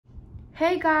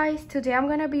Hey guys, today I'm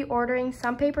gonna be ordering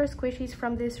some paper squishies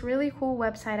from this really cool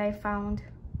website I found.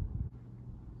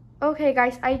 Okay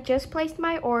guys, I just placed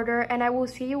my order and I will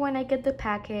see you when I get the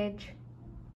package.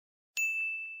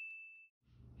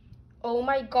 Oh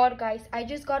my god guys, I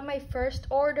just got my first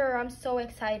order. I'm so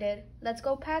excited. Let's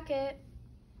go pack it.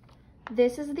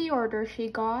 This is the order she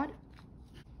got.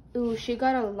 Ooh, she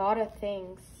got a lot of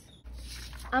things.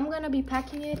 I'm gonna be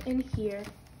packing it in here.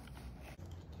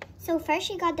 So first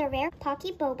she got the rare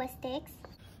Pocky Boba Sticks.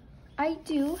 I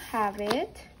do have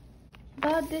it,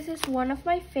 but this is one of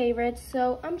my favorites,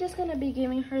 so I'm just gonna be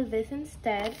giving her this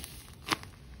instead.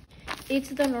 It's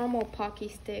the normal Pocky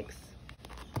sticks.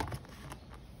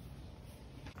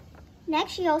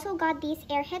 Next, she also got these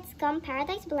Airheads Gum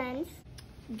Paradise Blends.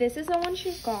 This is the one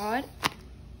she got,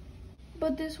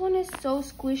 but this one is so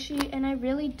squishy and I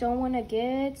really don't want to get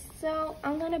it, so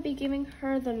I'm gonna be giving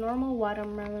her the normal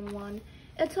watermelon one.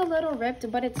 It's a little ripped,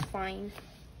 but it's fine.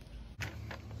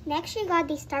 Next, she got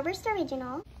the Starburst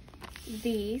Original.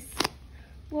 These.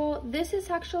 Well, this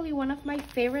is actually one of my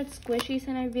favorite squishies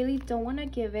and I really don't want to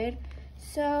give it,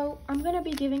 so I'm gonna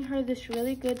be giving her this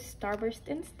really good Starburst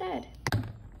instead.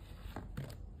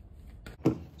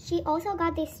 She also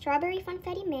got the Strawberry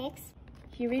Funfetti Mix.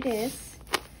 Here it is.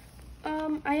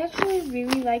 I actually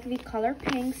really like the color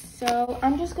pink, so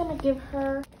I'm just gonna give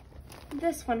her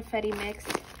this Funfetti Mix.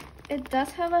 It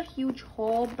does have a huge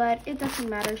hole, but it doesn't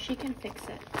matter, she can fix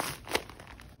it.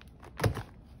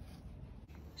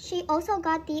 She also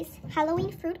got these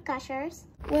Halloween Fruit Gushers.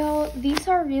 Well, these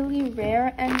are really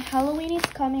rare and Halloween is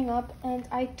coming up and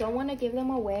I don't want to give them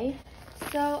away.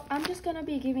 So I'm just gonna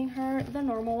be giving her the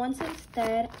normal ones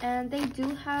instead, and they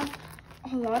do have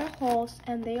a lot of holes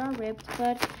and they are ripped,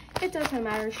 but it doesn't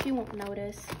matter, she won't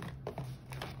notice.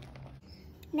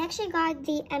 Next, she got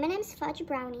the M&M's Fudge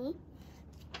Brownie.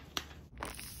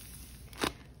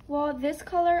 Well, this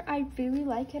color, I really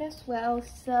like it as well,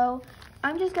 so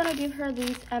I'm just gonna give her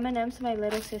these M&Ms my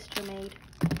little sister made.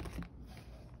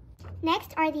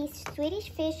 Next are these Swedish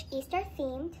Fish Easter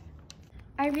themed.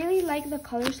 I really like the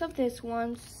colors of this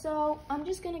one, so I'm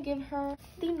just gonna give her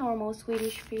the normal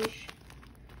Swedish fish.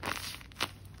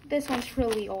 This one's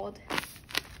really old.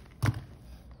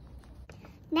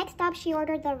 Next up, she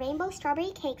ordered the Rainbow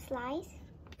Strawberry Cake Slice.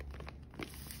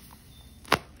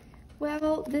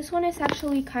 Well, this one is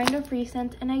actually kind of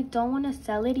recent and I don't want to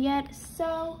sell it yet,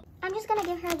 so I'm just gonna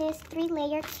give her this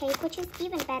 3-layered cake, which is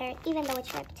even better, even though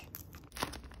it's ripped.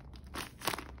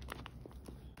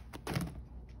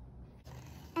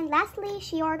 And lastly,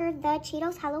 she ordered the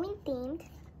Cheetos Halloween themed.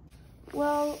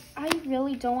 Well, I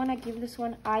really don't want to give this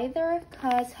one either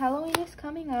because Halloween is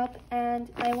coming up and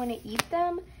I want to eat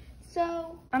them.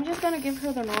 So I'm just going to give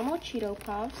her the normal Cheeto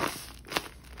Puffs,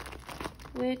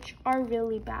 which are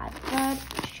really bad, but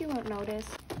she won't notice.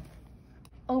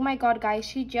 Oh my god, guys,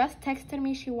 she just texted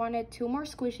me she wanted 2 more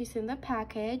squishies in the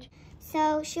package.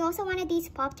 So she also wanted these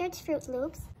Pop-Tarts Fruit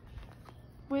Loops,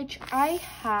 which I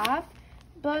have,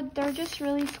 but they're just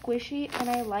really squishy and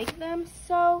I like them,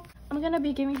 so I'm gonna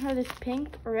be giving her this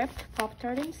pink ripped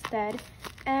Pop-Tart instead,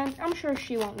 and I'm sure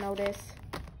she won't notice.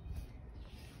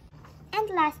 And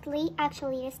lastly,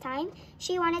 actually this time,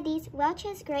 she wanted these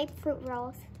Welch's Grapefruit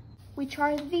Rolls. Which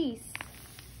are these.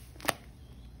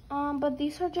 But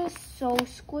these are just so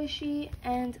squishy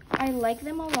and I like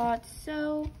them a lot,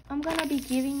 so I'm gonna be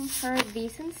giving her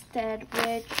these instead,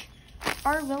 which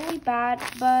are really bad,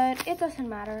 but it doesn't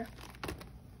matter.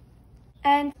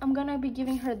 And I'm gonna be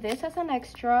giving her this as an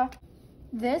extra,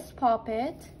 this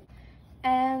puppet,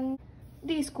 and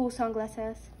these cool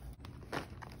sunglasses.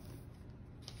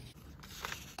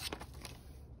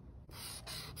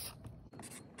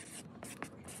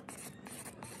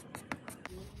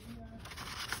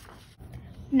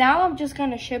 Now I'm just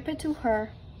gonna ship it to her.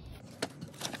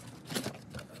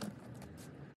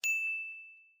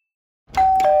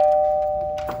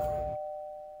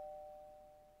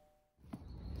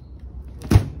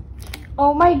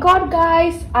 Oh my god,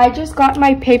 guys, I just got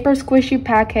my paper squishy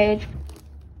package.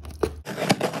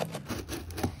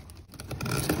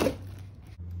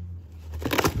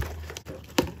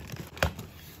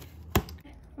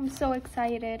 I'm so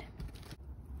excited.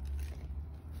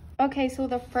 Okay, so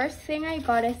the first thing I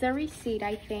got is the receipt,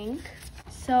 I think.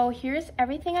 So here's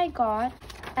everything I got,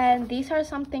 and these are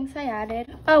some things I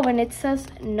added. Oh, and it says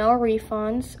no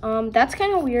refunds. That's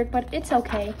kind of weird, but it's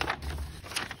okay.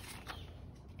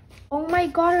 Oh my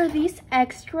god, are these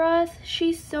extras?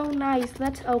 She's so nice.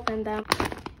 Let's open them.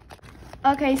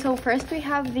 Okay, so first we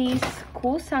have these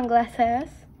cool sunglasses.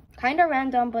 Kind of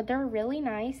random, but they're really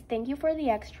nice. Thank you for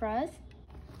the extras.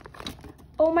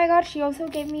 Oh my god, she also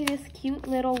gave me this cute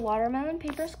little watermelon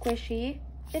paper squishy.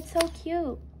 It's so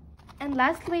cute. And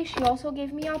lastly, she also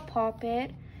gave me a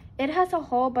Pop-It. It has a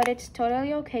hole, but it's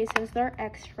totally okay since they're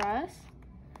extras.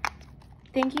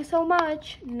 Thank you so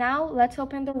much. Now let's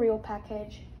open the real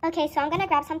package. Okay, so I'm gonna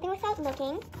grab something without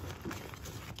looking.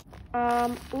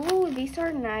 Ooh, these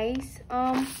are nice.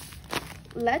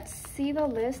 Let's see the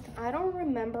list. I don't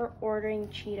remember ordering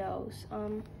Cheetos.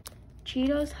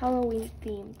 Cheetos Halloween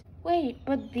themed. Wait,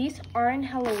 but these aren't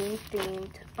Halloween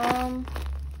themed.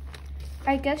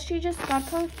 I guess she just got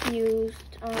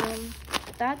confused.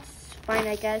 That's fine,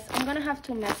 I guess. I'm gonna have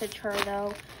to message her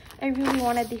though. I really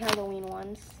wanted the Halloween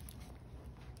ones.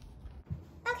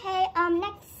 Okay,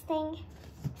 next thing.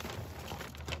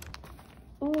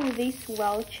 Ooh, these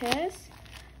Welch's.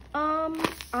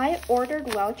 I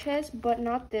ordered Welch's, but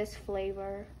not this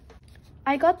flavor.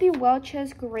 I got the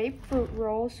Welch's grapefruit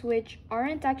rolls, which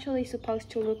aren't actually supposed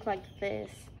to look like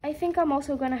this. I think I'm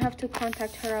also gonna have to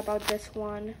contact her about this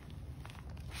one.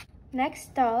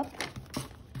 Next up,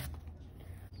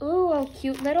 ooh, a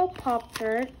cute little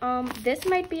Pop-Tart. This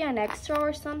might be an extra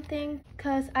or something,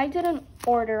 cause I didn't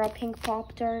order a pink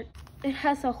Pop-Tart. It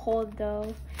has a hole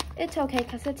though. It's okay,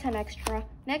 cause it's an extra.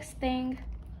 Next thing.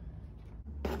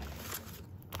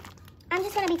 I'm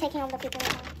just gonna be taking all the people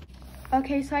now.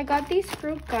 Okay, so I got these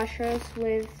fruit gushers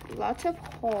with lots of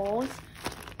holes.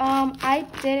 I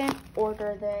didn't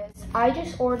order this. I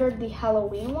just ordered the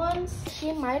Halloween ones.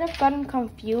 She might have gotten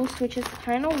confused, which is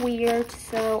kind of weird,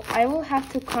 so I will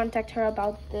have to contact her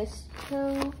about this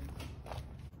too.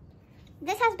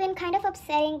 This has been kind of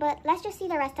upsetting, but let's just see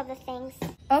the rest of the things.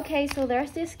 Okay, so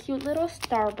there's this cute little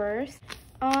Starburst.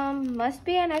 Must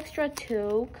be an extra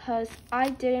too, cause I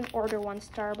didn't order one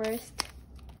Starburst.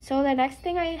 So the next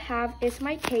thing I have is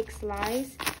my cake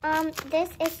slice. This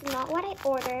is not what I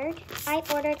ordered. I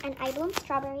ordered an eye bloom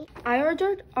strawberry. I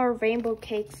ordered a rainbow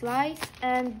cake slice,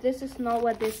 and this is not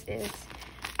what this is.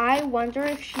 I wonder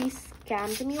if she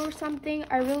scammed me or something.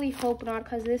 I really hope not,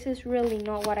 because this is really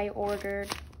not what I ordered.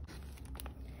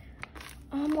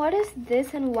 What is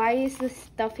this and why is the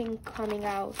stuffing coming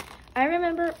out? I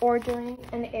remember ordering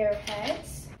an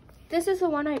Airheads. This is the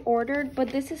one I ordered, but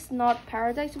this is not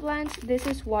Paradise Blends. This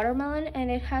is watermelon,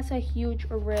 and it has a huge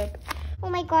rib. Oh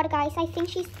my god, guys, I think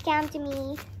she scammed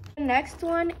me. The next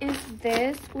one is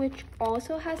this, which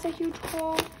also has a huge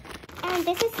hole. And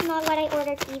this is not what I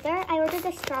ordered either. I ordered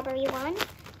the strawberry one.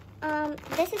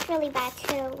 This is really bad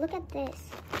too. Look at this.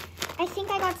 I think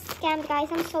I got scammed, guys.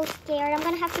 I'm so scared. I'm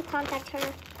gonna have to contact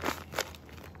her.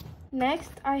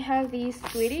 Next, I have these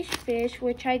Swedish fish,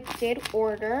 which I did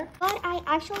order. But I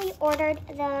actually ordered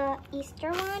the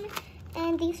Easter one.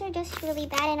 And these are just really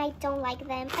bad and I don't like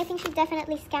them. I think she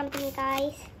definitely scammed me,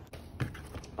 guys.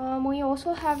 We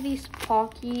also have these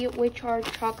Pocky, which are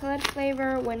chocolate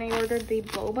flavor when I ordered the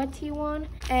boba tea one.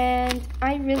 And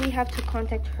I really have to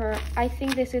contact her. I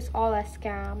think this is all a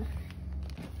scam.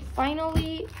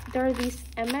 Finally, there are these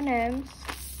M&Ms.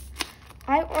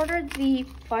 I ordered the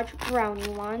fudge brownie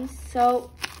ones,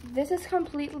 so this is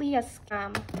completely a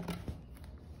scam.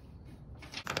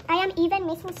 I am even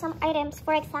missing some items.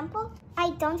 For example,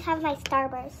 I don't have my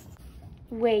Starburst.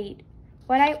 Wait,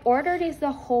 what I ordered is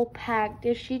the whole pack.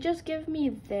 Did she just give me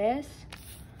this?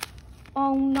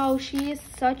 Oh no, she is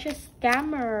such a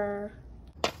scammer.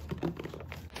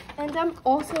 And I'm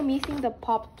also missing the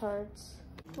Pop-Tarts.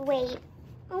 Wait.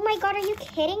 Oh my god, are you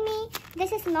kidding me?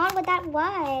 This is not what that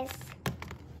was.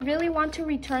 Really want to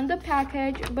return the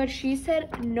package, but she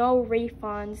said no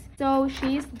refunds. So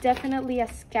she's definitely a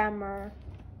scammer.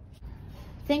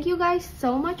 Thank you guys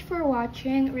so much for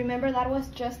watching. Remember, that was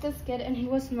just a skit and he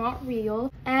was not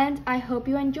real. And I hope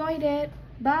you enjoyed it.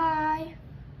 Bye!